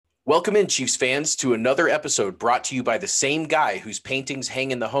Welcome in, Chiefs fans, to another episode brought to you by the same guy whose paintings hang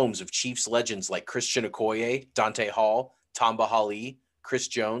in the homes of Chiefs legends like Christian Okoye, Dante Hall, Tamba Hali, Chris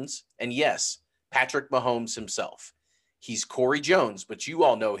Jones, and yes, Patrick Mahomes himself. He's Corey Jones, but you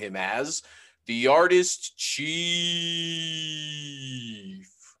all know him as the Artist Chief.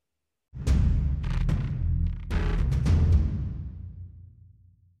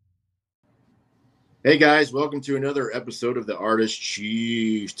 Hey guys, welcome to another episode of the Artist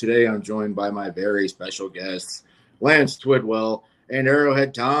Chief. Today I'm joined by my very special guests, Lance Twidwell and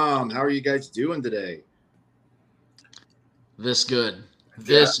Arrowhead Tom. How are you guys doing today? This good,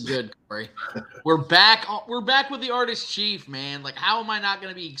 Corey. We're back. We're back with the Artist Chief, man. Like, how am I not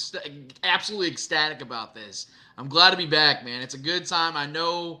going to be absolutely ecstatic about this? I'm glad to be back, man. It's a good time. I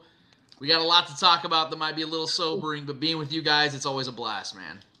know we got a lot to talk about that might be a little sobering, but being with you guys, it's always a blast,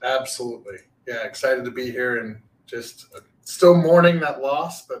 man. Absolutely. Yeah, excited to be here and just still mourning that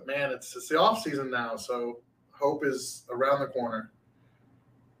loss, but man, it's the off season now, so hope is around the corner.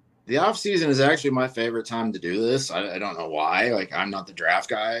 The off season is actually my favorite time to do this. I don't know why. Like, I'm not the draft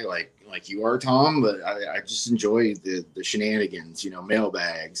guy like you are, Tom, but I just enjoy the shenanigans,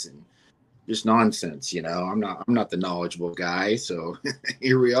 mailbags and just nonsense. I'm not the knowledgeable guy, so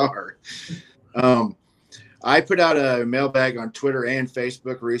here we are. I put out a mailbag on Twitter and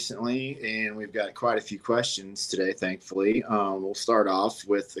Facebook recently, and we've got quite a few questions today, thankfully. We'll start off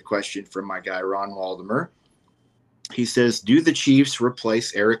with the question from my guy, Ron Waldemer. He says, do the Chiefs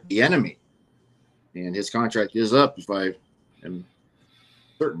replace Eric Bieniemy? And his contract is up, if I am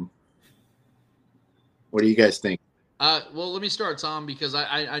certain. What do you guys think? Well, let me start, Tom, because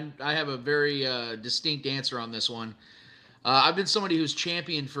I have a very distinct answer on this one. I've been somebody who's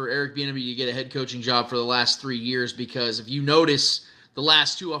championed for Eric Bieniemy to get a head coaching job for the last 3 years because if you notice, the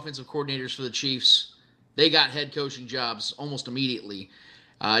last two offensive coordinators for the Chiefs, they got head coaching jobs almost immediately.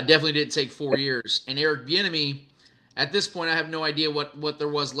 It definitely didn't take 4 years. And Eric Bieniemy, at this point, I have no idea what there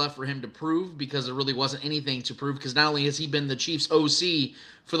was left for him to prove because there really wasn't anything to prove because not only has he been the Chiefs OC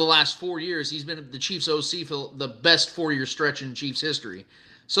for the last 4 years, he's been the Chiefs OC for the best 4-year stretch in Chiefs history.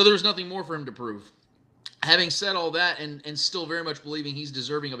 So there's nothing more for him to prove. Having said all that and still very much believing he's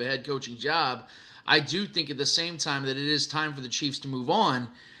deserving of a head coaching job, I do think at the same time that it is time for the Chiefs to move on.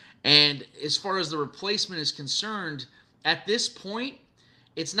 And as far as the replacement is concerned, at this point,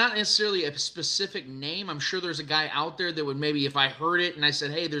 it's not necessarily a specific name. I'm sure there's a guy out there that would maybe, if I heard it and I said,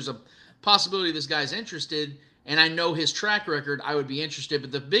 hey, there's a possibility this guy's interested, and I know his track record, I would be interested.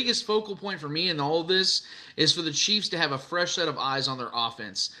 But the biggest focal point for me in all of this is for the Chiefs to have a fresh set of eyes on their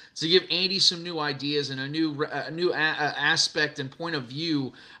offense, to give Andy some new ideas and a new aspect and point of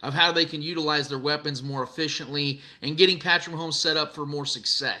view of how they can utilize their weapons more efficiently and getting Patrick Mahomes set up for more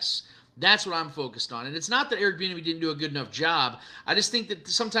success. That's what I'm focused on. And it's not that Eric Bieniemy didn't do a good enough job. I just think that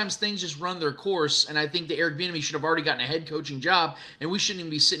sometimes things just run their course, and I think that Eric Bieniemy should have already gotten a head coaching job, and we shouldn't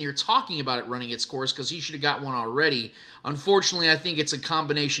even be sitting here talking about it running its course because he should have got one already. Unfortunately, I think it's a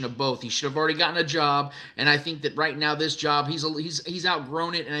combination of both. He should have already gotten a job, and I think that right now this job, he's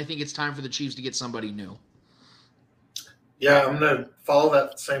outgrown it, and I think it's time for the Chiefs to get somebody new. Yeah, I'm going to follow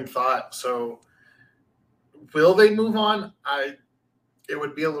that same thought. So will they move on? It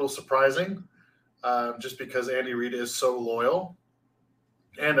would be a little surprising just because Andy Reid is so loyal.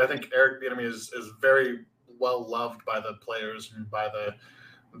 And I think Eric Bieniemy is very well loved by the players and by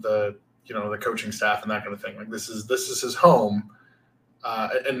the coaching staff and that kind of thing. Like this is his home.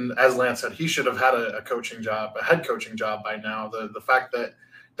 And as Lance said, he should have had a head coaching job by now. The fact that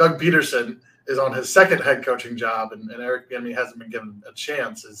Doug Peterson is on his second head coaching job and Eric Bieniemy hasn't been given a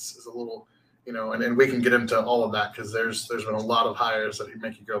chance is a little – and we can get into all of that because there's been a lot of hires that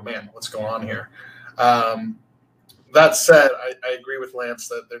make you go, man, what's going on here? That said, I agree with Lance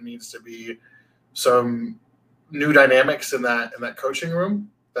that there needs to be some new dynamics in that coaching room,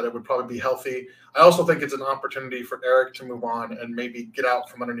 that it would probably be healthy. I also think it's an opportunity for Eric to move on and maybe get out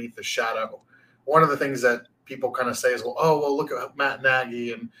from underneath the shadow. One of the things that people kind of say is, well, look at Matt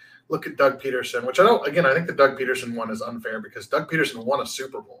Nagy and look at Doug Peterson, which I think the Doug Peterson one is unfair because Doug Peterson won a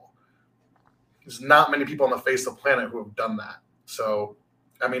Super Bowl. There's not many people on the face of the planet who have done that. So,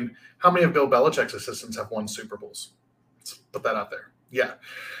 I mean, how many of Bill Belichick's assistants have won Super Bowls? Let's put that out there. Yeah.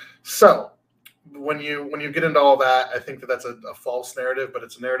 So, when you get into all that, I think that's a false narrative, but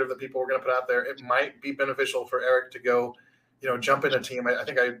it's a narrative that people are going to put out there. It might be beneficial for Eric to go, jump in a team. I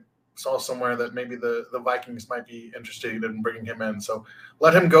think I saw somewhere that maybe the Vikings might be interested in bringing him in. So,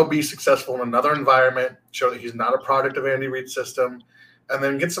 let him go be successful in another environment, show that he's not a product of Andy Reid's system. And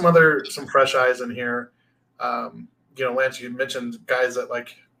then get some fresh eyes in here. Lance, you mentioned guys that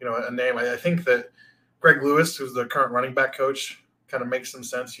a name. I think that Greg Lewis, who's the current running back coach, kind of makes some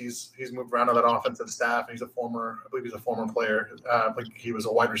sense. He's moved around on that offensive staff. And I believe he's a former player. Like he was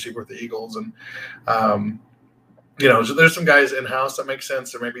a wide receiver with the Eagles, and so there's some guys in house that make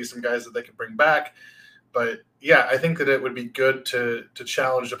sense. There may be some guys that they could bring back, but yeah, I think that it would be good to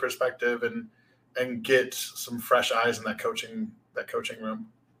challenge the perspective and get some fresh eyes in that coaching room.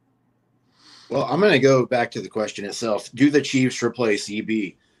 Well, I'm going to go back to the question itself. Do the Chiefs replace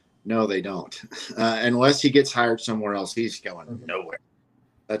EB? No, they don't. Unless he gets hired somewhere else, he's going nowhere.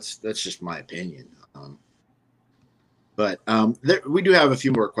 That's just my opinion. But we do have a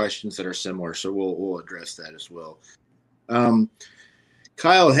few more questions that are similar, so we'll address that as well.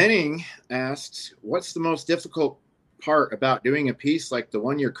 Kyle Henning asks, what's the most difficult part about doing a piece like the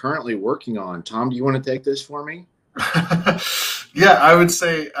one you're currently working on? Tom, do you want to take this for me? Yeah, I would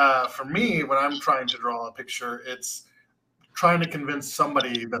say for me, when I'm trying to draw a picture, it's trying to convince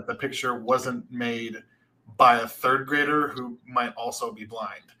somebody that the picture wasn't made by a third grader who might also be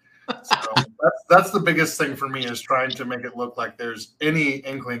blind. So that's the biggest thing for me, is trying to make it look like there's any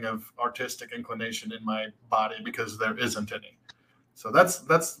inkling of artistic inclination in my body, because there isn't any. So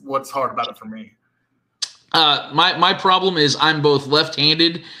that's what's hard about it for me. My problem is I'm both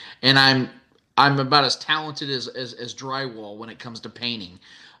left-handed and I'm about as talented as drywall when it comes to painting.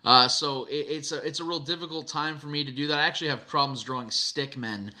 So it's a real difficult time for me to do that. I actually have problems drawing stick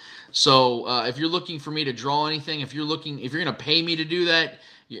men. So if you're looking for me to draw anything, if you're going to pay me to do that,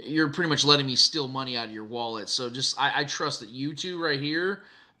 you're pretty much letting me steal money out of your wallet. So just I trust that you two right here,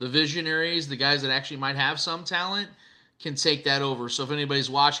 the visionaries, the guys that actually might have some talent, can take that over. So if anybody's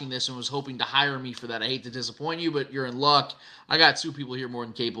watching this and was hoping to hire me for that, I hate to disappoint you, but you're in luck. I got two people here more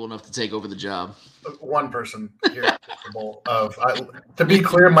than capable enough to take over the job. One person here is capable of. To be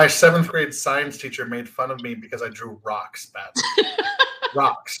clear, my 7th grade science teacher made fun of me because I drew rocks badly.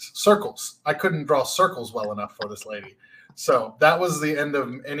 Rocks, circles. I couldn't draw circles well enough for this lady. So that was the end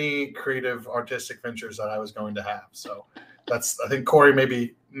of any creative artistic ventures that I was going to have. So I think Corey,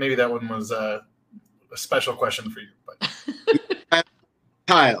 maybe that one was a special question for you. But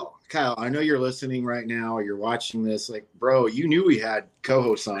Kyle, I know you're listening right now, or you're watching this. Like, bro, you knew we had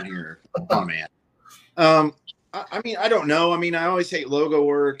co-hosts on here. Oh man. I mean, I don't know. I mean, I always hate logo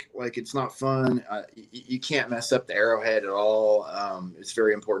work. Like, it's not fun. You can't mess up the arrowhead at all. It's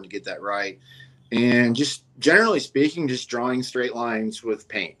very important to get that right. And just generally speaking, just drawing straight lines with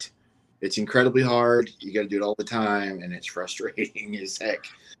paint. It's incredibly hard. You got to do it all the time, and it's frustrating as heck.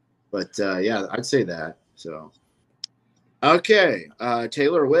 But yeah, I'd say that. So, okay.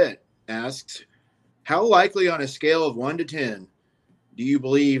 Taylor Witt asks, how likely on a scale of 1 to 10 do you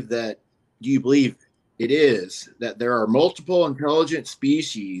believe it is that there are multiple intelligent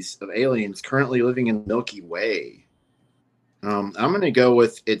species of aliens currently living in the Milky Way? I'm going to go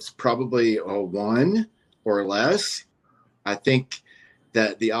with it's probably a 1 or less. I think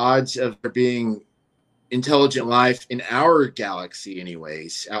that the odds of there being intelligent life in our galaxy,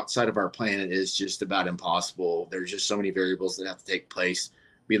 anyways, outside of our planet, is just about impossible. There's just so many variables that have to take place.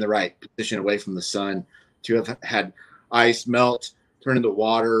 Be in the right position away from the sun, to have had ice melt, turn into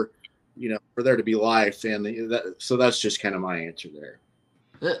water, for there to be life. And so that's just kind of my answer there.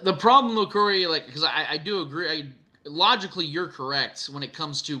 The problem though, Corey, because I do agree. Logically, you're correct when it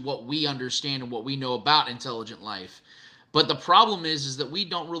comes to what we understand and what we know about intelligent life. But the problem is that we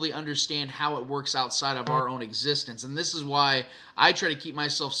don't really understand how it works outside of our own existence. And this is why I try to keep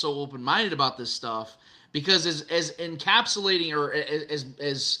myself so open-minded about this stuff, because as encapsulating or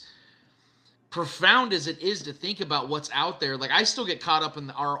as profound as it is to think about what's out there, like I still get caught up in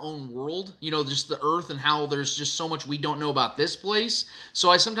our own world, just the earth and how there's just so much we don't know about this place.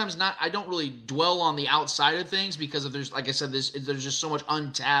 So I don't really dwell on the outside of things, because there's, like I said, there's just so much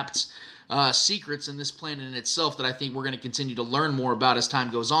untapped secrets in this planet in itself that I think we're going to continue to learn more about as time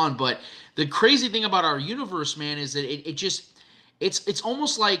goes on. But the crazy thing about our universe, man, is that it's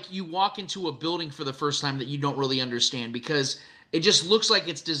almost like you walk into a building for the first time that you don't really understand, because it just looks like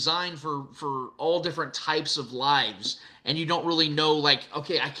it's designed for all different types of lives, and you don't really know, like,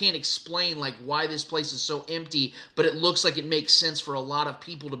 okay, I can't explain like why this place is so empty, but it looks like it makes sense for a lot of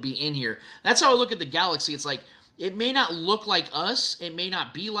people to be in here. That's how I look at the galaxy. It's like, it may not look like us, it may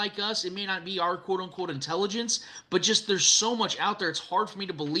not be like us, it may not be our quote-unquote intelligence, but just there's so much out there, it's hard for me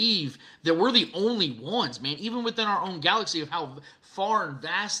to believe that we're the only ones, man, even within our own galaxy, of how far and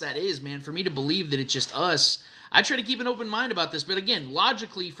vast that is, man. For me to believe that it's just us, I try to keep an open mind about this. But again,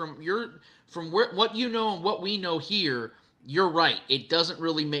 logically, from what you know and what we know here, you're right. It doesn't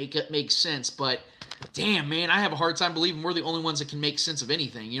really make sense, but damn, man, I have a hard time believing we're the only ones that can make sense of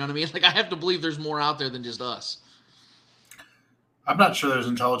anything. You know what I mean? Like, I have to believe there's more out there than just us. I'm not sure there's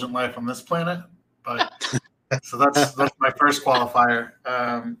intelligent life on this planet, but So that's my first qualifier.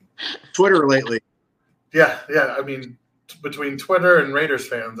 Twitter lately. Yeah. I mean, between Twitter and Raiders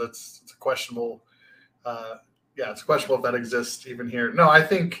fans, it's a questionable. It's questionable if that exists even here. No, I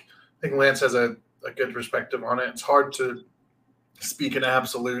think Lance has a good perspective on it. It's hard to speak in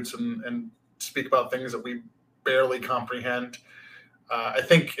absolutes and speak about things that we barely comprehend. I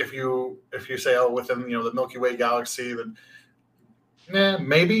think if you say, oh, within the Milky Way galaxy, then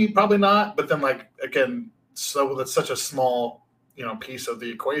maybe, probably not. But then, like, again, so that's such a small piece of the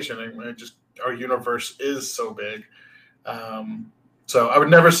equation, and our universe is so big. So I would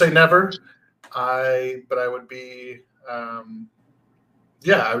never say never. But I would be, I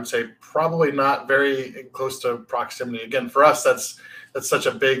would say probably not very close to proximity. Again, for us, that's such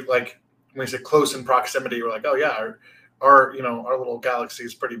a big, like, when we say close in proximity, we're like, oh yeah, our little galaxy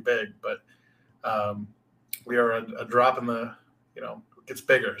is pretty big, but we are a drop in the, it gets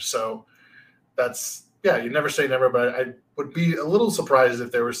bigger. So that's, you never say never, but I would be a little surprised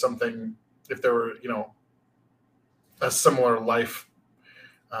if there were a similar life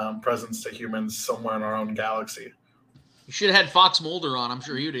presence to humans somewhere in our own galaxy. You should have had Fox Mulder on. I'm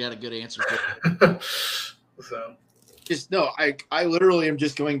sure he would have got a good answer for it. I literally am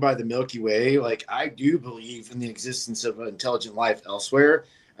just going by the Milky Way. Like, I do believe in the existence of intelligent life elsewhere.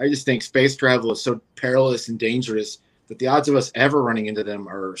 I just think space travel is so perilous and dangerous that the odds of us ever running into them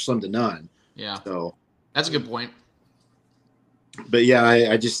are slim to none. Yeah. So that's a good point. But yeah,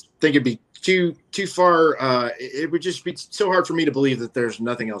 I just think it'd be too far. It would just be so hard for me to believe that there's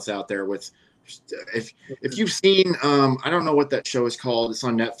nothing else out there. If you've seen, I don't know what that show is called. It's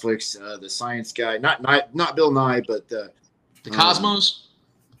on Netflix. The science guy, not Bill Nye, but the Cosmos.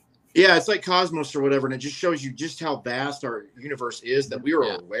 Yeah, it's like Cosmos or whatever, and it just shows you just how vast our universe is that we are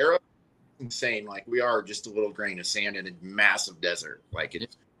aware of. Insane, like we are just a little grain of sand in a massive desert. Like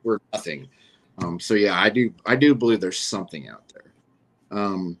we're nothing. So yeah, I do believe there's something out there.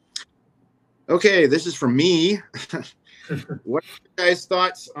 Okay, this is from me. What are you guys'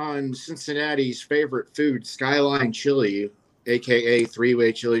 thoughts on Cincinnati's favorite food, Skyline Chili, aka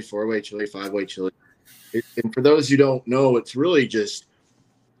 3-way chili, 4-way chili, 5-way chili? And for those who don't know, it's really just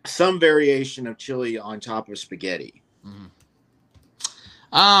some variation of chili on top of spaghetti.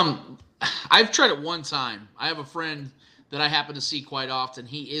 I've tried it one time. I have a friend that I happen to see quite often.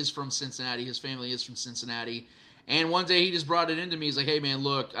 He is from Cincinnati. His family is from Cincinnati. And one day he just brought it into me. He's like, hey, man,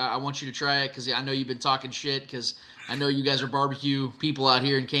 look, I want you to try it because I know you've been talking shit because I know you guys are barbecue people out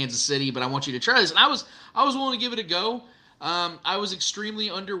here in Kansas City, but I want you to try this. And I was willing to give it a go. I was extremely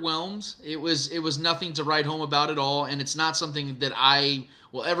underwhelmed. It was nothing to write home about at all, and it's not something that I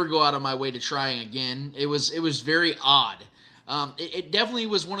will ever go out of my way to try again. It was very odd. It definitely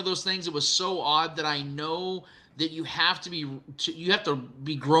was one of those things that was so odd that I know that you have to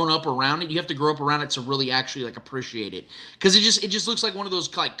be grown up around it. You have to grow up around it to really actually like appreciate it, because it just looks like one of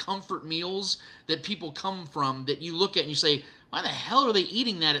those like comfort meals that people come from that you look at and you say, why the hell are they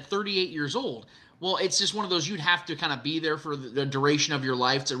eating that at 38 years old? Well, it's just one of those you'd have to kind of be there for the duration of your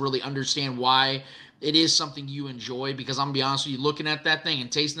life to really understand why it is something you enjoy, because I'm going to be honest with you, looking at that thing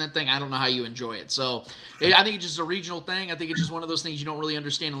and tasting that thing, I don't know how you enjoy it. So I think it's just a regional thing. I think it's just one of those things you don't really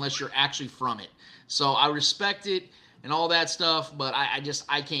understand unless you're actually from it. So I respect it and all that stuff, but I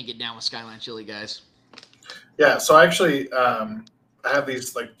can't get down with Skyline Chili, guys. Yeah, so I actually I have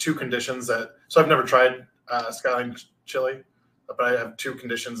these like two conditions so I've never tried Skyline Chili, but I have two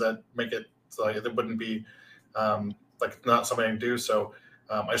conditions that make it so it wouldn't be like not something I can do. So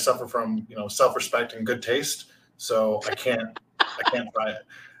I suffer from self-respect and good taste, so I can't try it.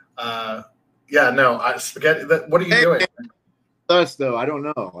 Spaghetti. What are you doing? Us though, I don't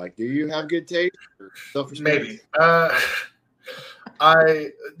know. Like, do you have good taste? Or self-respect? Maybe.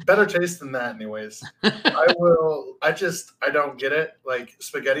 I better taste than that, anyways. I don't get it. Like,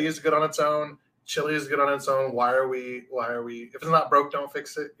 spaghetti is good on its own. Chili is good on its own. Why are we? If it's not broke, don't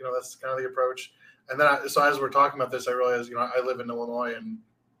fix it. That's kind of the approach. And then, so as we're talking about this, I realized, I live in Illinois, and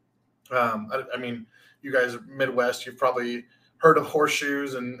I mean, you guys are Midwest. You've probably heard of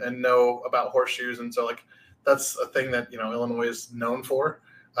horseshoes and know about horseshoes, and so like that's a thing that Illinois is known for,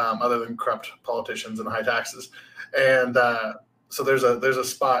 other than corrupt politicians and high taxes. And so there's a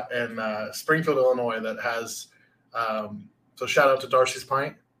spot in Springfield, Illinois, that has. So shout out to Darcy's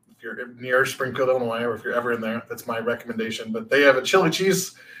Pint. If you're near Springfield, Illinois, or if you're ever in there, that's my recommendation. But they have a chili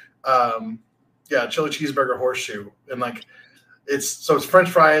cheese. Chili cheeseburger horseshoe, and like it's French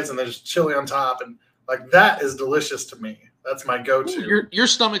fries and there's chili on top, and like that is delicious to me. That's my go-to. Ooh, your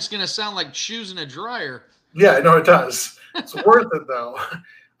stomach's gonna sound like shoes in a dryer. Yeah, I know it does. It's worth it though.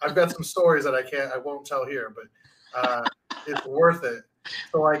 I've got some stories that I won't tell here, but it's worth it.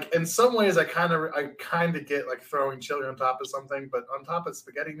 So like in some ways, I kind of get like throwing chili on top of something, but on top of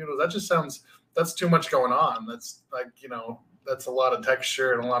spaghetti noodles, that just sounds that's too much going on. That's like that's a lot of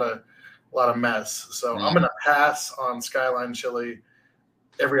texture and a lot of mess. So I'm gonna pass on Skyline chili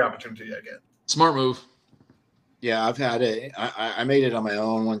every opportunity I get. Smart move. Yeah, I've had it. I made it on my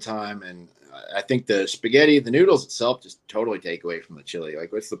own one time, and I think the noodles itself just totally take away from the chili.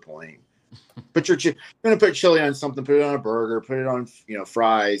 Like, what's the point? You're gonna put chili on something, put it on a burger, put it on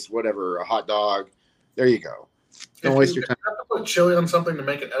fries, whatever, a hot dog. There you go. Don't waste your time. If you have to put chili on something to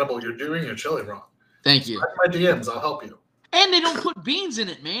make it edible, you're doing your chili wrong. Thank you. Slide my DMs, I'll help you. And they don't put beans in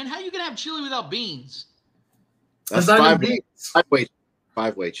it, man. How are you gonna have chili without beans? That's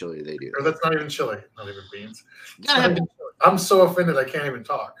five-way chili they do. Or that's not even chili, not even beans. I'm so offended I can't even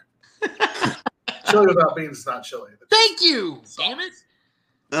talk. Chili without beans is not chili. Thank you. Damn it.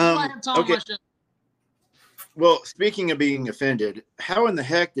 Okay. Well, speaking of being offended, how in the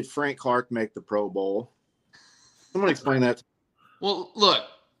heck did Frank Clark make the Pro Bowl? Someone explain that. Well, look,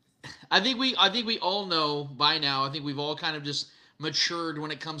 I think we all know by now. I think we've all kind of just matured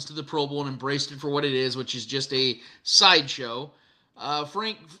when it comes to the Pro Bowl and embraced it for what it is, which is just a sideshow.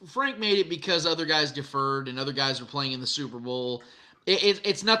 Frank made it because other guys deferred and other guys were playing in the Super Bowl.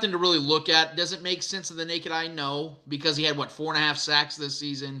 It's nothing to really look at. Does it make sense to the naked eye? No, because he had 4.5 sacks this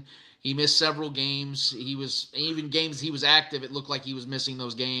season. He missed several games. Even games he was active, it looked like he was missing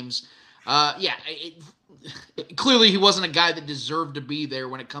those games. Clearly he wasn't a guy that deserved to be there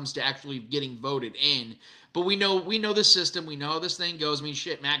when it comes to actually getting voted in. But we know the system. We know how this thing goes. I mean,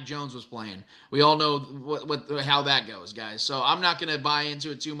 shit, Mac Jones was playing. We all know how that goes, guys. So I'm not going to buy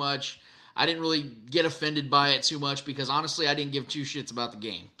into it too much. I didn't really get offended by it too much because, honestly, I didn't give two shits about the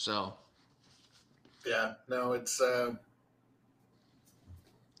game. So, yeah, no, it's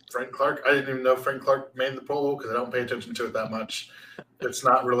Frank Clark. I didn't even know Frank Clark made the Pro Bowl because I don't pay attention to it that much. It's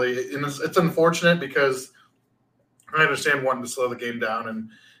not really – it's unfortunate because I understand wanting to slow the game down and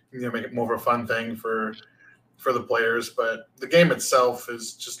make it more of a fun thing for the players, but the game itself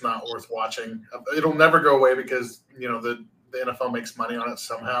is just not worth watching. It'll never go away because the NFL makes money on it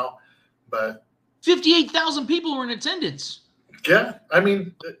somehow. But 58,000 people were in attendance. Yeah, I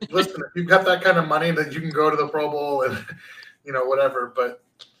mean, listen, if you've got that kind of money, that you can go to the Pro Bowl and whatever. But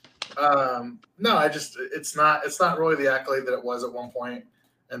no, it's not really the accolade that it was at one point,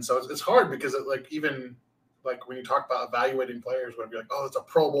 and so it's hard because even when you talk about evaluating players, when you're like, oh, it's a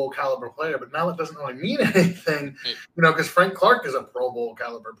Pro Bowl caliber player, but now it doesn't really mean anything, because Frank Clark is a Pro Bowl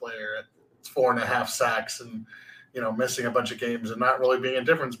caliber player at 4.5 sacks and missing a bunch of games and not really being a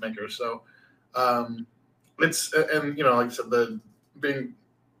difference maker. So it's like I said, the being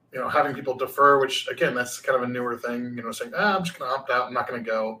having people defer, which again that's kind of a newer thing. Saying I'm just going to opt out, I'm not going to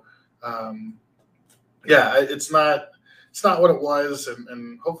go. It's not what it was,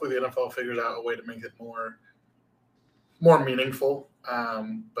 and hopefully the NFL figures out a way to make it more meaningful.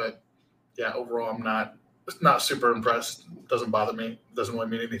 But yeah, overall, I'm not super impressed. It doesn't bother me. It doesn't really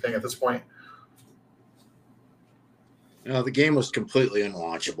mean anything at this point. The game was completely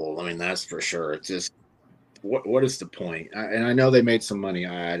unwatchable. I mean, that's for sure. It's just, what is the point? And I know they made some money.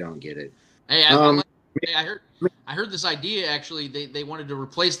 I don't get it. Hey, I heard this idea. Actually, they wanted to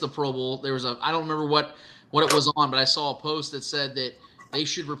replace the Pro Bowl. There was I don't remember what it was on, but I saw a post that said that they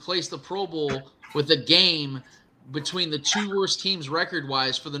should replace the Pro Bowl with a game between the two worst teams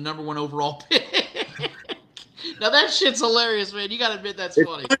record-wise for the number 1 overall pick. Now that shit's hilarious, man. You got to admit that's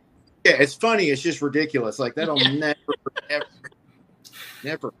funny. Yeah, it's funny. It's just ridiculous. Like that'll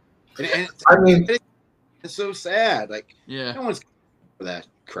never. And I mean, it's so sad. Like, no one's for that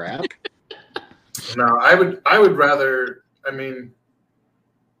crap. No, I would rather. I mean,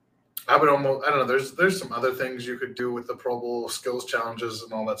 I would almost. I don't know. There's some other things you could do with the Pro Bowl skills challenges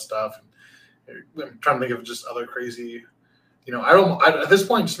and all that stuff. I'm trying to think of just other crazy. At this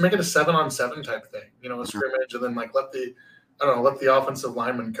point, just make it a 7-on-7 type thing. A scrimmage, and then let the offensive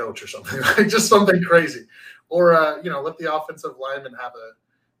lineman coach or something, just something crazy, or let the offensive lineman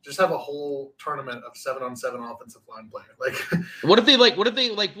have a whole tournament of 7-on-7 offensive line player. What if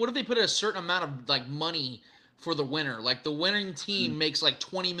they put a certain amount of money for the winner? Like the winning team makes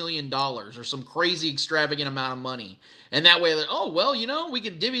 $20 million or some crazy extravagant amount of money, and that way, we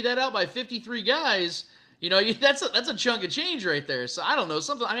can divvy that out by 53 guys. That's a chunk of change right there. So I don't know,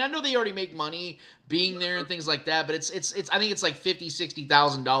 something. I mean, I know they already make money being there and things like that, but it's I think it's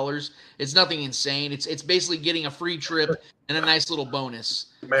 $50,000-$60,000. It's nothing insane. It's basically getting a free trip and a nice little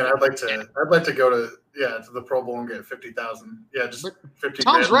bonus. Man, I'd like to go to to the Pro Bowl and get 50,000. Yeah, just 50.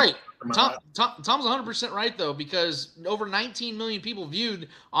 Tom's grand. right. Tom's 100% right though, because over 19 million people viewed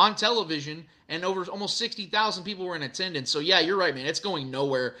on television, and over almost 60,000 people were in attendance. So yeah, you're right, man. It's going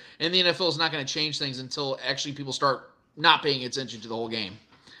nowhere, and the NFL is not going to change things until actually people start not paying attention to the whole game.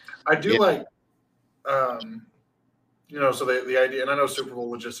 I do like, so the idea, and I know Super Bowl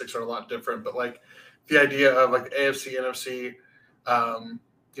logistics are a lot different, but like the idea of like the AFC, NFC,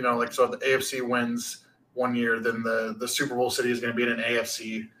 so if the AFC wins one year, then the Super Bowl city is going to be in an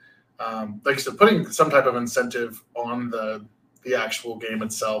AFC. So putting some type of incentive on the actual game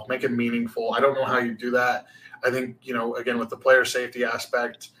itself, make it meaningful. I don't know how you do that. I think, again, with the player safety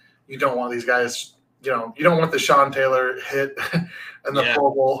aspect, you don't want these guys, you don't want the Sean Taylor hit in the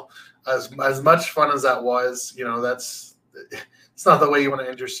Pro Bowl. As much fun as that was, it's not the way you want to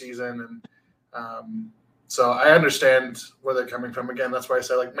end your season. And so I understand where they're coming from. Again, that's why I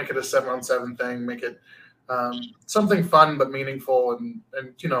say, like, make it a 7-on-7 thing, make it something fun but meaningful, and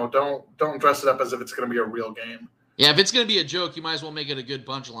don't dress it up as if it's going to be a real game. Yeah, if it's going to be a joke, you might as well make it a good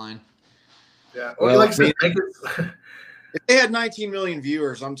punchline. Yeah. If they had 19 million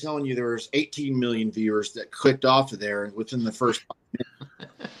viewers, I'm telling you, there was 18 million viewers that clicked off of there within the first 5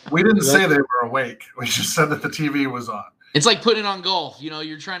 minutes. We didn't say they were awake. We just said that the TV was on. It's like putting it on golf.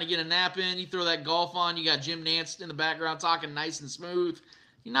 You're trying to get a nap in. You throw that golf on. You got Jim Nance in the background talking nice and smooth.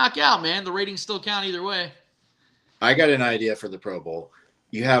 You knock out, man. The ratings still count either way. I got an idea for the Pro Bowl.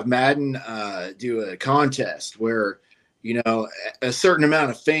 You have Madden do a contest where, a certain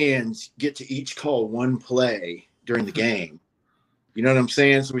amount of fans get to each call one play during the game. You know what I'm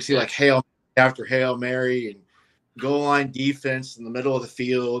saying? So we see like Hail after Hail Mary and goal line defense in the middle of the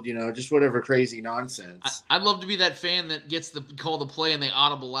field, just whatever crazy nonsense. I'd love to be that fan that gets the call the play and they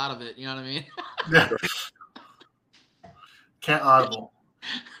audible out of it. You know what I mean? Yeah. Can't audible.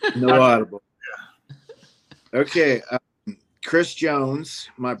 No audible. Yeah. Okay. Chris Jones,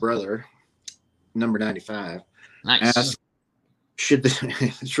 my brother, number 95. Nice. Asked,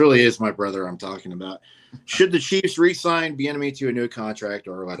 this really is my brother I'm talking about. Should the Chiefs re-sign Bieniemy to a new contract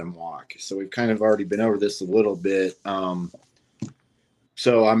or let him walk? So we've kind of already been over this a little bit.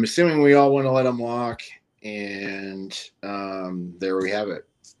 So I'm assuming we all want to let him walk, and there we have it.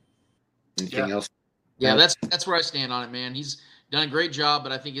 Anything else? Yeah, that's where I stand on it, man. He's done a great job,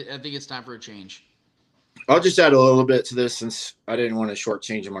 but I think it's time for a change. I'll just add a little bit to this since I didn't want to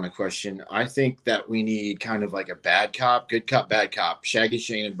shortchange him on a question. I think that we need kind of like a bad cop, good cop, bad cop. Shaggy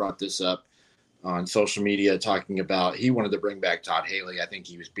Shane had brought this up on social media, talking about he wanted to bring back Todd Haley. I think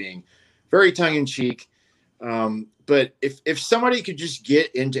he was being very tongue-in-cheek. But if somebody could just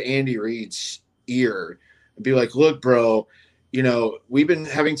get into Andy Reid's ear and be like, look, bro, we've been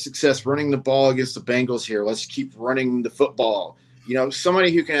having success running the ball against the Bengals here. Let's keep running the football.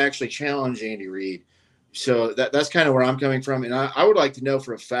 Somebody who can actually challenge Andy Reid. So that's kind of where I'm coming from. And I would like to know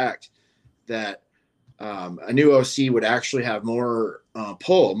for a fact that a new OC would actually have more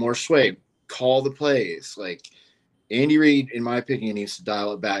pull, more sway, call the plays. Like Andy Reid, in my opinion, needs to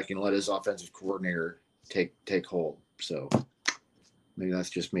dial it back and let his offensive coordinator take hold. So maybe that's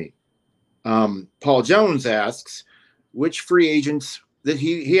just me. Paul Jones asks, which free agents that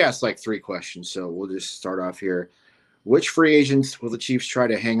he asked like 3 questions. So we'll just start off here. Which free agents will the Chiefs try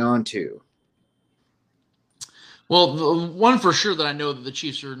to hang on to? Well, the one for sure that I know that the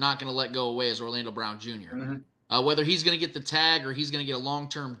Chiefs are not going to let go away is Orlando Brown Jr. Mm-hmm. Whether he's going to get the tag or he's going to get a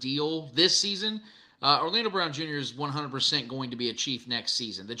long-term deal this season, Orlando Brown Jr. is 100% going to be a Chief next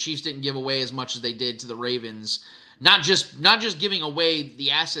season. The Chiefs didn't give away as much as they did to the Ravens. Not just giving away the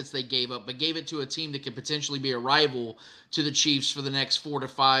assets they gave up, but gave it to a team that could potentially be a rival to the Chiefs for the next 4 to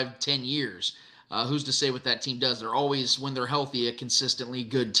 5, 10 years. Who's to say what that team does? They're always, when they're healthy, a consistently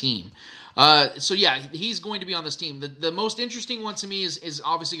good team. So yeah, he's going to be on this team. The most interesting one to me is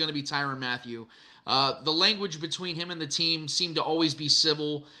obviously going to be Tyrann Mathieu. The language between him and the team seemed to always be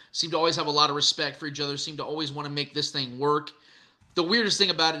civil, seemed to always have a lot of respect for each other, seemed to always want to make this thing work. The weirdest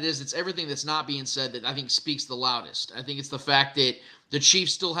thing about it is it's everything that's not being said that I think speaks the loudest. I think it's the fact that the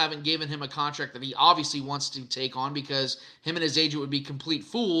Chiefs still haven't given him a contract that he obviously wants to take on, because him and his agent would be complete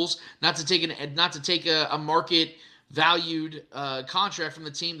fools not to take a market valued contract from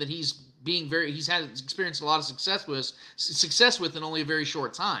the team that he's experienced a lot of success with in only a very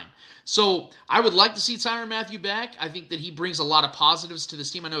short time. So I would like to see Tyrann Mathieu back. I think that he brings a lot of positives to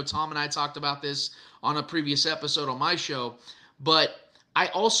this team. I know Tom and I talked about this on a previous episode on my show, but I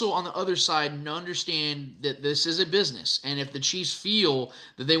also, on the other side, understand that this is a business. And if the Chiefs feel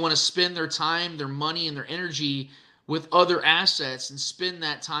that they want to spend their time, their money, and their energy with other assets and spend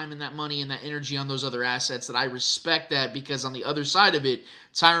that time and that money and that energy on those other assets, that I respect that, because on the other side of it,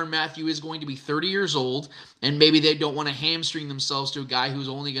 Tyrann Mathieu is going to be 30 years old, and maybe they don't want to hamstring themselves to a guy who's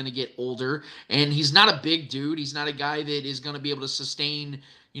only going to get older. And he's not a big dude. He's not a guy that is going to be able to sustain,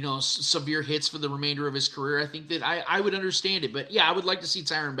 severe hits for the remainder of his career. I think that I would understand it. But yeah, I would like to see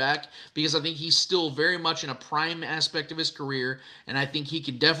Tyrann back, because I think he's still very much in a prime aspect of his career, and I think he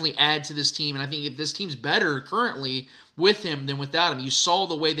could definitely add to this team. And I think if this team's better currently with him than without him. You saw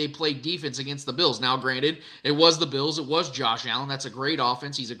the way they played defense against the Bills. Now, granted, it was the Bills. It was Josh Allen. That's a great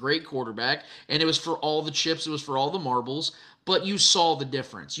offense. He's a great quarterback. And it was for all the chips. It was for all the marbles. But you saw the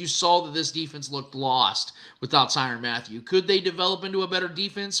difference. You saw that this defense looked lost without Tyrann Mathieu. Could they develop into a better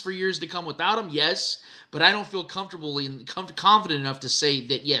defense for years to come without him? Yes. But I don't feel confident enough to say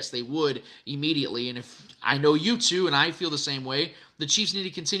that, yes, they would immediately. And if I know you two, and I feel the same way, the Chiefs need to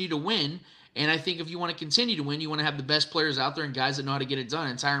continue to win. And I think if you want to continue to win, you want to have the best players out there and guys that know how to get it done.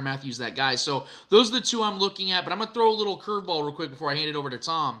 And Tyrann Mathieu's that guy. So those are the two I'm looking at. But I'm going to throw a little curveball real quick before I hand it over to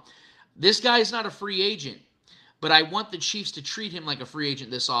Tom. This guy is not a free agent, but I want the Chiefs to treat him like a free agent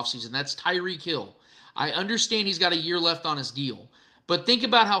this offseason. That's Tyreek Hill. I understand he's got a year left on his deal. But think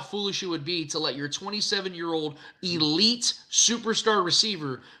about how foolish it would be to let your 27-year-old elite superstar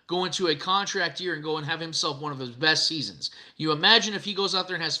receiver go into a contract year and go and have himself one of his best seasons. You imagine if he goes out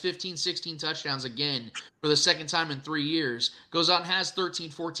there and has 15, 16 touchdowns again for the second time in 3 years, goes out and has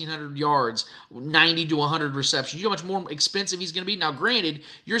 1,400 yards, 90 to 100 receptions. You know how much more expensive he's going to be? Now, granted,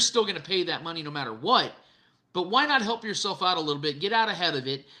 you're still going to pay that money no matter what. But why not help yourself out a little bit? Get out ahead of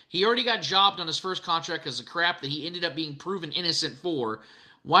it. He already got jobbed on his first contract because of crap that he ended up being proven innocent for.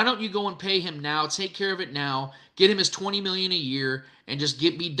 Why don't you go and pay him now? Take care of it now. Get him his $20 million a year and just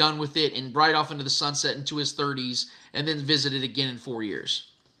be done with it and ride off into the sunset into his 30s and then visit it again in 4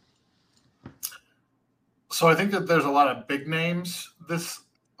 years. So I think that there's a lot of big names this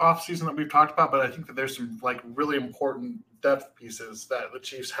offseason that we've talked about, but I think that there's some really important depth pieces that the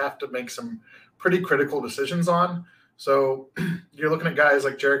Chiefs have to make some pretty critical decisions on. So you're looking at guys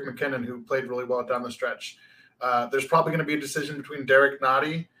like Jerick McKinnon, who played really well down the stretch. There's probably going to be a decision between Derek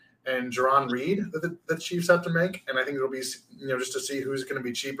Nottie and Jerron Reed that the Chiefs have to make. And I think it'll be, just to see who's going to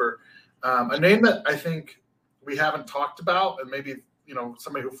be cheaper. A name that I think we haven't talked about, and maybe,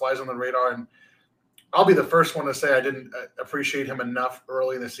 somebody who flies on the radar, and I'll be the first one to say I didn't appreciate him enough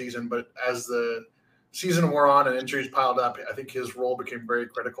early in the season, but as the season wore on and injuries piled up, I think his role became very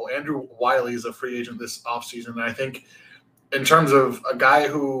critical. Andrew Wiley is a free agent this offseason. And I think in terms of a guy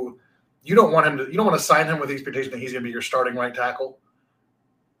who you don't want to sign him with the expectation that he's going to be your starting right tackle,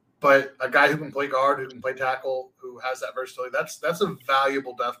 but a guy who can play guard, who can play tackle, who has that versatility, that's a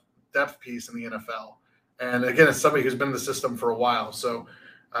valuable depth piece in the NFL. And again, it's somebody who's been in the system for a while. So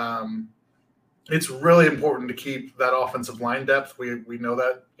it's really important to keep that offensive line depth. We know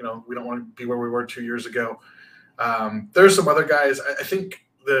that, we don't want to be where we were 2 years ago. There's some other guys. I think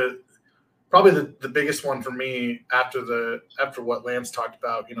probably the biggest one for me after what Lance talked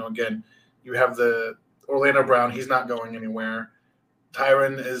about, again, you have the Orlando Brown. He's not going anywhere.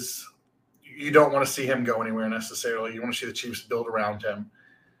 Tyrann you don't want to see him go anywhere necessarily. You want to see the Chiefs build around him.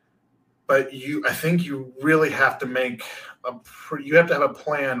 But I think you really have to have a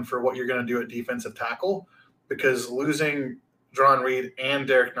plan for what you're going to do at defensive tackle, because losing Jerron Reed and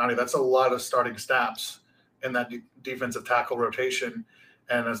Derek Nottie, that's a lot of starting snaps in that defensive tackle rotation.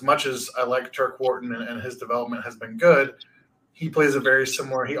 And as much as I like Turk Wharton and his development has been good, he offers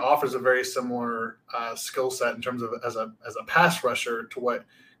a very similar skill set in terms of as a pass rusher to what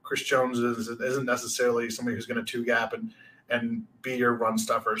Chris Jones is. It isn't necessarily somebody who's going to two gap and be your run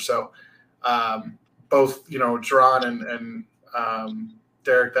stuffer. So both, Jerron and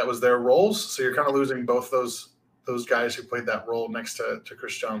Derek, that was their roles. So you're kind of losing both those guys who played that role next to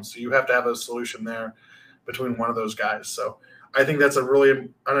Chris Jones. So you have to have a solution there between one of those guys. So I think that's a really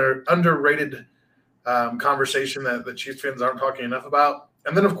underrated conversation that the Chiefs fans aren't talking enough about.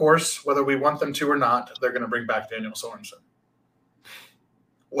 And then, of course, whether we want them to or not, they're going to bring back Daniel Sorensen.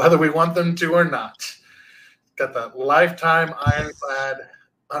 Whether we want them to or not. Got that lifetime ironclad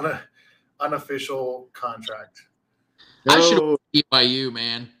unofficial contract. I should have beat by you,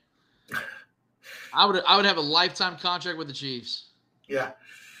 man. I would have a lifetime contract with the Chiefs. Yeah.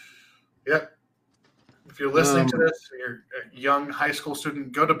 Yep. If you're listening to this, you're a young high school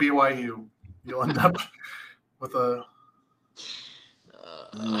student, go to BYU. You'll end up with a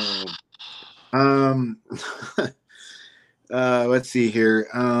let's see here.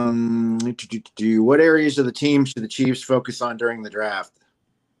 What areas of the team should the Chiefs focus on during the draft?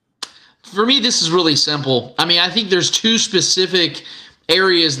 For me, this is really simple. I mean, I think there's two specific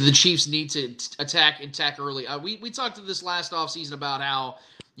areas the Chiefs need to attack early. We talked to this last offseason about how,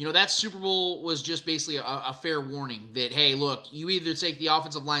 that Super Bowl was just basically a fair warning that, hey, look, you either take the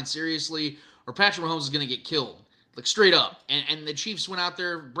offensive line seriously or Patrick Mahomes is going to get killed, like straight up. And the Chiefs went out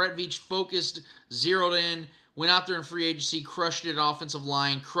there, Brett Veach focused, zeroed in, went out there in free agency, crushed it in offensive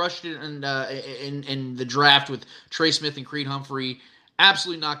line, crushed it in the draft with Trey Smith and Creed Humphrey.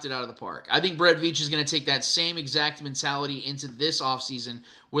 Absolutely knocked it out of the park. I think Brett Veach is going to take that same exact mentality into this offseason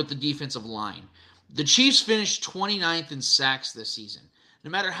with the defensive line. The Chiefs finished 29th in sacks this season.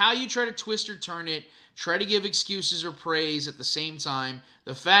 No matter how you try to twist or turn it, try to give excuses or praise at the same time,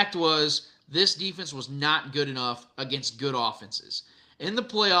 the fact was this defense was not good enough against good offenses. In the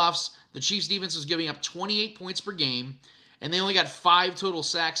playoffs, the Chiefs defense was giving up 28 points per game, and they only got 5 total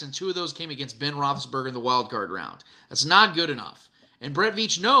sacks, and 2 of those came against Ben Roethlisberger in the wild card round. That's not good enough. And Brett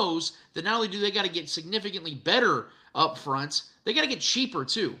Veach knows that not only do they got to get significantly better up front, they got to get cheaper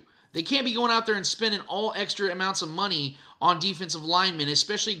too. They can't be going out there and spending all extra amounts of money on defensive linemen,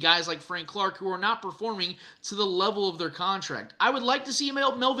 especially guys like Frank Clark who are not performing to the level of their contract. I would like to see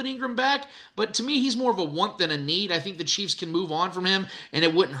Melvin Ingram back, but to me, he's more of a want than a need. I think the Chiefs can move on from him, and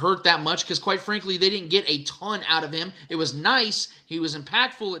it wouldn't hurt that much because, quite frankly, they didn't get a ton out of him. It was nice. He was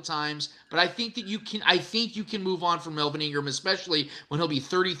impactful at times, but I think that you can move on from Melvin Ingram, especially when he'll be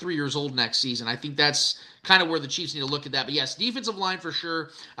 33 years old next season. I think that's kind of where the Chiefs need to look at that. But yes, defensive line for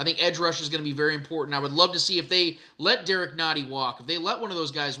sure. I think edge rush is going to be very important. I would love to see if they let Derek Nottie walk. If they let one of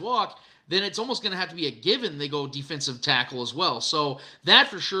those guys walk, then it's almost going to have to be a given they go defensive tackle as well. So that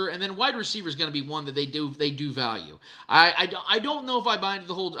for sure. And then wide receiver is going to be one that they do value. I don't know if I buy into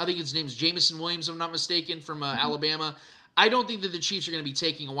the whole, I think his name is Jamison Williams, if I'm not mistaken, from Alabama. I don't think that the Chiefs are going to be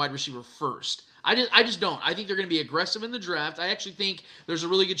taking a wide receiver first. I just don't. I think they're going to be aggressive in the draft. I actually think there's a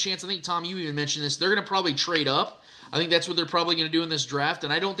really good chance. I think, Tom, you even mentioned this. They're going to probably trade up. I think that's what they're probably going to do in this draft,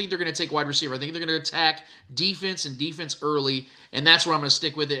 and I don't think they're going to take wide receiver. I think they're going to attack defense and defense early, and that's where I'm going to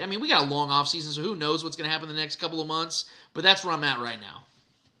stick with it. I mean, we got a long offseason, so who knows what's going to happen in the next couple of months, but that's where I'm at right now.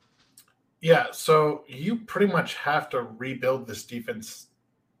 Yeah, so you pretty much have to rebuild this defense,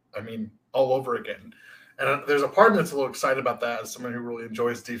 all over again. And there's a part that's a little excited about that as someone who really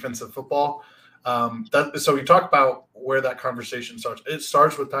enjoys defensive football. So we talk about where that conversation starts. It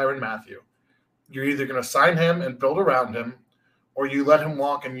starts with Tyrann Mathieu. You're either going to sign him and build around him, or you let him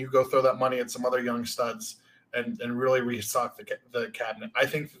walk and you go throw that money at some other young studs and really restock the cabinet. I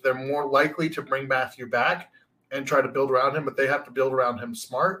think that they're more likely to bring Mathieu back and try to build around him, but they have to build around him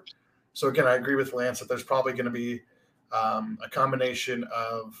smart. So again, I agree with Lance that there's probably going to be a combination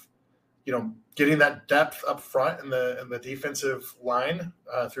of getting that depth up front in the defensive line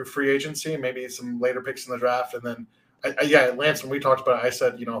through free agency, maybe some later picks in the draft. And then, Lance, when we talked about it, I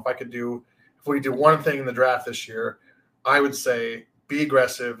said, if we do one thing in the draft this year, I would say be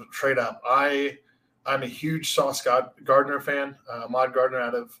aggressive, trade up. I'm a huge Sauce Gardner fan, Ahmad Gardner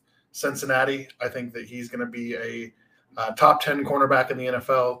out of Cincinnati. I think that he's going to be a top 10 cornerback in the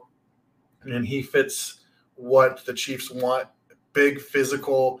NFL, and he fits what the Chiefs want. Big,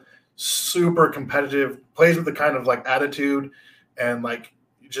 physical, super competitive, plays with the kind of attitude and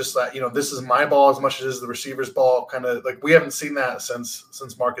just that, this is my ball as much as it is the receiver's ball. Kind of we haven't seen that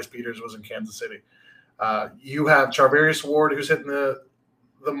since Marcus Peters was in Kansas City. You have Charvarius Ward who's hitting the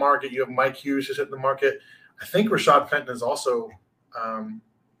market. You have Mike Hughes who's hitting the market. I think Rashad Fenton is also. I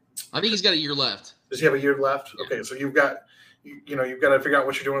think he's got a year left. Does he have a year left? Yeah. Okay, so you've got to figure out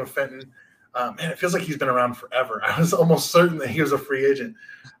what you're doing with Fenton. Man, it feels like he's been around forever. I was almost certain that he was a free agent.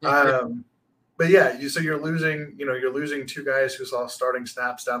 But yeah, so you're losing 2 guys who saw starting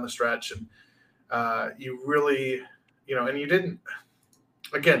snaps down the stretch, and you really, and you didn't.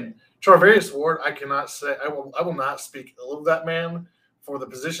 Again, Charvarius Ward, I cannot say I will not speak ill of that man for the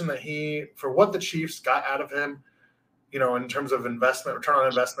position that for what the Chiefs got out of him, in terms of investment, return on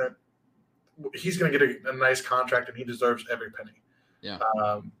investment. He's going to get a nice contract, and he deserves every penny. Yeah.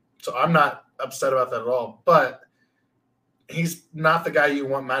 So I'm not upset about that at all, but he's not the guy you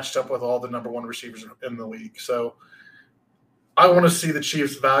want matched up with all the number 1 receivers in the league. So I want to see the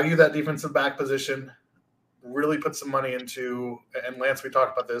Chiefs value that defensive back position, really put some money into, and Lance, we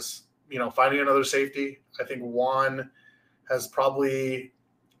talked about this, finding another safety. I think Juan has probably,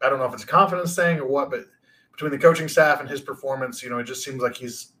 I don't know if it's a confidence thing or what, but between the coaching staff and his performance, it just seems like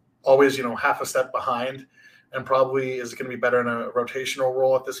he's always, half a step behind, and probably is going to be better in a rotational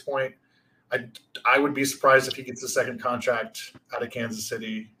role at this point. I would be surprised if he gets a second contract out of Kansas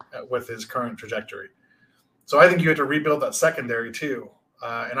City with his current trajectory. So I think you have to rebuild that secondary too.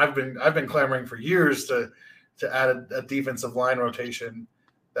 And I've been clamoring for years to add a defensive line rotation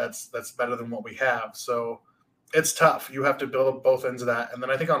that's better than what we have. So it's tough. You have to build up both ends of that. And then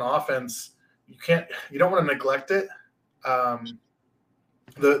I think on offense, you don't want to neglect it.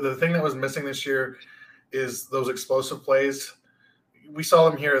 The thing that was missing this year is those explosive plays. We saw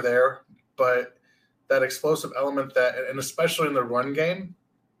them here or there, but that explosive element and especially in the run game,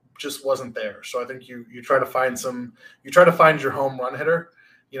 just wasn't there. So I think you try to find your home run hitter.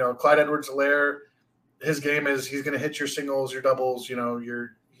 Clyde Edwards-Helaire, his game is he's going to hit your singles, your doubles.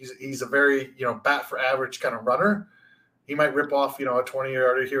 He's a very bat for average kind of runner. He might rip off a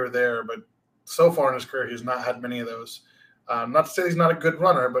 20-yarder here or there, but so far in his career he's not had many of those. Not to say he's not a good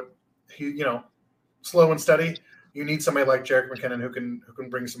runner, but he slow and steady. You need somebody like Jerick McKinnon who can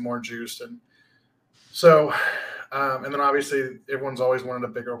bring some more juice. And so, and then obviously everyone's always wanted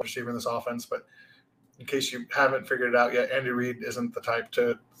a bigger receiver in this offense, but in case you haven't figured it out yet, Andy Reid isn't the type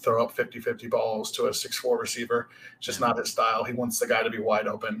to throw up 50-50 balls to a 6'4" receiver. It's just not his style. He wants the guy to be wide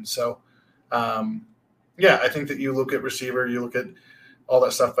open. So, I think that you look at receiver, you look at all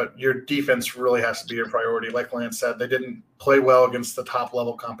that stuff, but your defense really has to be your priority. Like Lance said, they didn't play well against the top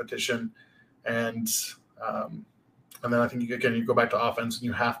level competition. And then I think you go back to offense and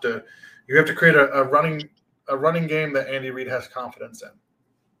you have to create a running game that Andy Reid has confidence in.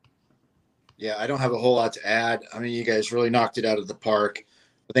 Yeah, I don't have a whole lot to add. I mean, you guys really knocked it out of the park.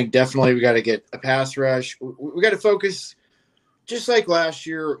 I think definitely we got to get a pass rush. We got to focus, just like last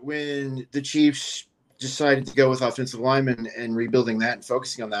year when the Chiefs decided to go with offensive linemen and rebuilding that and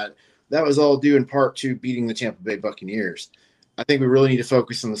focusing on that. That was all due in part to beating the Tampa Bay Buccaneers. I think we really need to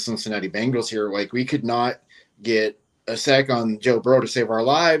focus on the Cincinnati Bengals here. Like, we could not get a sack on Joe Burrow to save our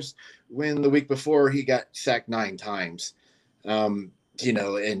lives when the week before he got sacked 9 times. And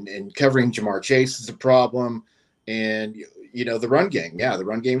covering Jamar Chase is a problem. And, the run game. Yeah, the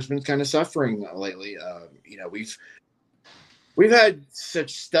run game's been kind of suffering lately. We've had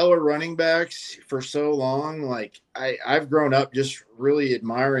such stellar running backs for so long. Like, I've grown up just really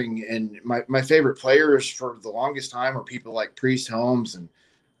admiring, and my favorite players for the longest time are people like Priest Holmes and,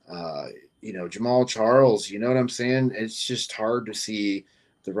 Jamal Charles. You know what I'm saying? It's just hard to see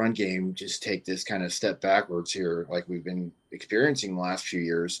the run game just take this kind of step backwards here like we've been experiencing the last few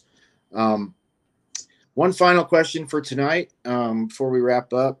years. One final question for tonight before we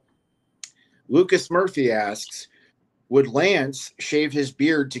wrap up. Lucas Murphy asks, would Lance shave his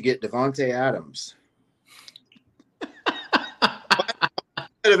beard to get Davante Adams?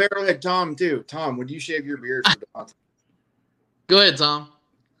 Of Arrowhead Tom, too. Tom, would you shave your beard for Davante? Go ahead, Tom.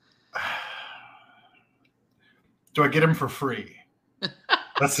 Do I get him for free?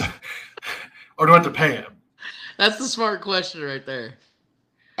 Or do I have to pay him? That's the smart question right there.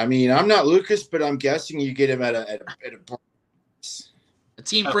 I mean, I'm not Lucas, but I'm guessing you get him at a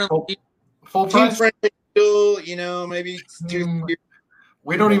team friendly, full price. Team friendly, maybe 2 years.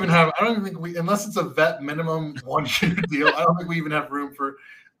 We don't even have. I don't even think unless it's a vet minimum 1 year deal. I don't think we even have room for.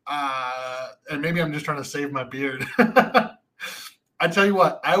 And maybe I'm just trying to save my beard. I tell you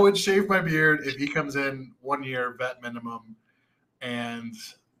what, I would shave my beard if he comes in 1 year vet minimum, and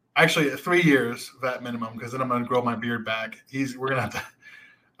actually 3 years vet minimum, because then I'm going to grow my beard back. We're going to have to.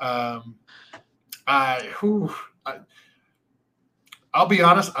 I'll be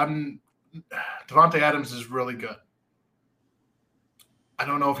honest. Davante Adams is really good. I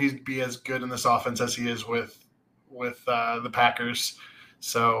don't know if he'd be as good in this offense as he is with the Packers.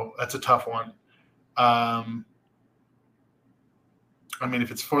 So that's a tough one. I mean,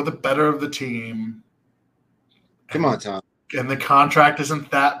 if it's for the better of the team. Come on, Tom. And the contract isn't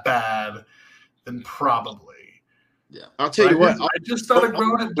that bad, then probably. Yeah. I'll tell you what. I just started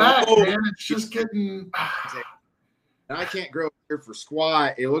growing it back, man. It's just getting. I can't grow here for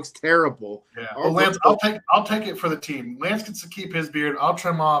squat. It looks terrible. Yeah. Well, Lance, I'll take it for the team. Lance gets to keep his beard. I'll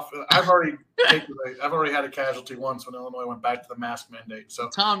trim off. I've already had a casualty once when Illinois went back to the mask mandate. So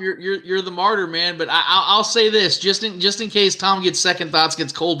Tom, you're the martyr, man. But I'll say this just in case Tom gets second thoughts,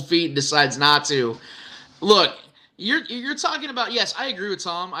 gets cold feet, and decides not to. Look. You're talking about, yes, I agree with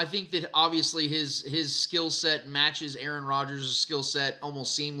Tom. I think that obviously his skill set matches Aaron Rodgers' skill set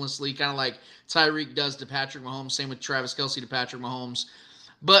almost seamlessly, kind of like Tyreek does to Patrick Mahomes, same with Travis Kelce to Patrick Mahomes.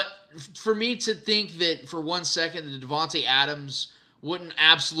 But for me to think that for 1 second that Davante Adams wouldn't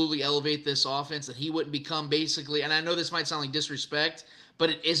absolutely elevate this offense, that he wouldn't become basically, and I know this might sound like disrespect,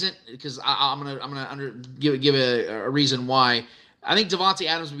 but it isn't, because I'm gonna give a reason why. I think Davante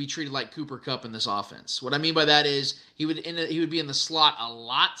Adams would be treated like Cooper Kupp in this offense. What I mean by that is he would be in the slot a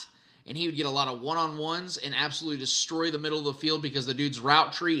lot, and he would get a lot of one-on-ones and absolutely destroy the middle of the field because the dude's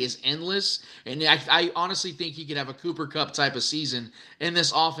route tree is endless. And I honestly think he could have a Cooper Kupp type of season in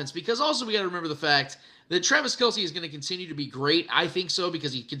this offense, because also we got to remember the fact that Travis Kelce is going to continue to be great. I think so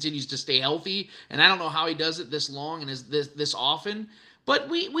because he continues to stay healthy, and I don't know how he does it this long and this often. But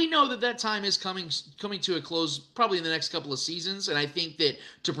we know that time is coming to a close probably in the next couple of seasons, and I think that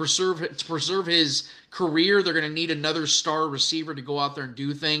to preserve his career, they're going to need another star receiver to go out there and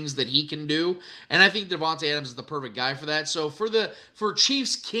do things that he can do, and I think Davante Adams is the perfect guy for that. So for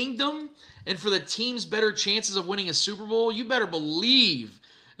Chiefs Kingdom and for the team's better chances of winning a Super Bowl, you better believe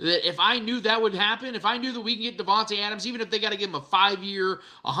that if I knew that would happen, if I knew that we can get Davante Adams, even if they got to give him a 5-year,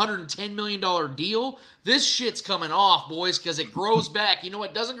 $110 million deal, this shit's coming off, boys, because it grows back. You know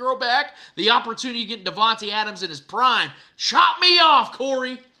what doesn't grow back? The opportunity to get Davante Adams in his prime. Chop me off,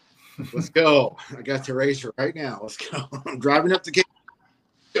 Corey. Let's go. I got the racer right now. Let's go. I'm driving up the gate.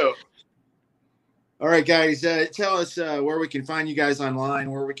 Go. All right, guys. Tell us where we can find you guys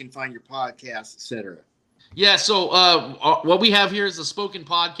online, where we can find your podcast, etc. Yeah, so what we have here is the Spoken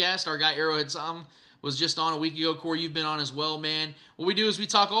Podcast. Our guy Arrowhead Tom was just on a week ago. Corey, you've been on as well, man. What we do is we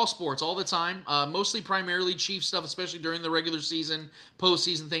talk all sports all the time, mostly primarily Chiefs stuff, especially during the regular season,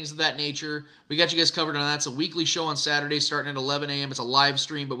 postseason, things of that nature. We got you guys covered on that. It's a weekly show on Saturday starting at 11 a.m. It's a live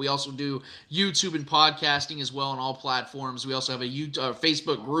stream, but we also do YouTube and podcasting as well on all platforms. We also have a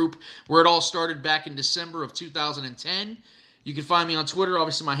Facebook group where it all started back in December of 2010. You can find me on Twitter.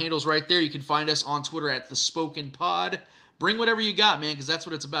 Obviously, my handle's right there. You can find us on Twitter at The Spoken Pod. Bring whatever you got, man, because that's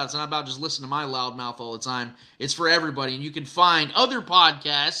what it's about. It's not about just listening to my loud mouth all the time. It's for everybody. And you can find other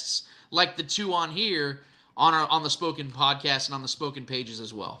podcasts like the two on here on the Spoken Podcast and on the Spoken pages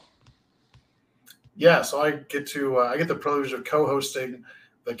as well. Yeah, so I get the privilege of co-hosting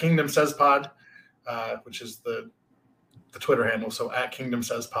the Kingdom Says Pod, which is the Twitter handle. So at Kingdom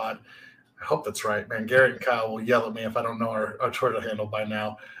Says Pod. I hope that's right, man. Garrett and Kyle will yell at me if I don't know our Twitter handle by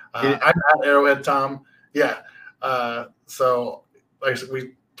now. I'm at Arrowhead Tom. Yeah. So like I said,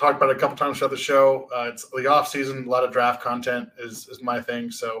 we talked about it a couple times throughout the show. It's the off season. A lot of draft content is my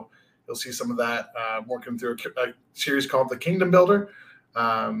thing. So you'll see some of that. Working through a series called The Kingdom Builder,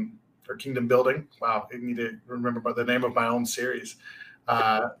 or Kingdom Building. Wow. I need to remember the name of my own series.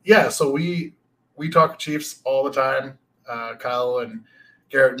 So we talk Chiefs all the time. Kyle and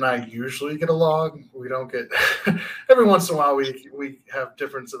Garrett and I usually get along. We don't get every once in a while we have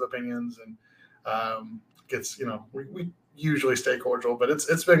difference of opinions and we usually stay cordial, but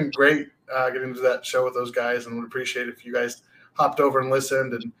it's been great getting into that show with those guys, and would appreciate it if you guys hopped over and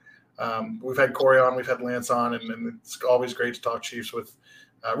listened. And we've had Corey on, we've had Lance on, and it's always great to talk Chiefs with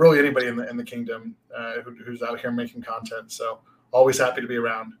really anybody in the kingdom who's out here making content. So always happy to be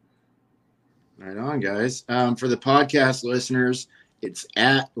around. Right on, guys. For the podcast listeners, it's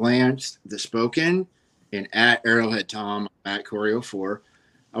at Lance the Spoken and at Arrowhead Tom, at Corey04.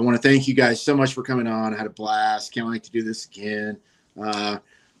 I want to thank you guys so much for coming on. I had a blast. Can't wait to do this again.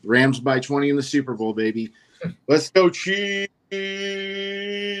 Rams by 20 in the Super Bowl, baby. Let's go, Chiefs.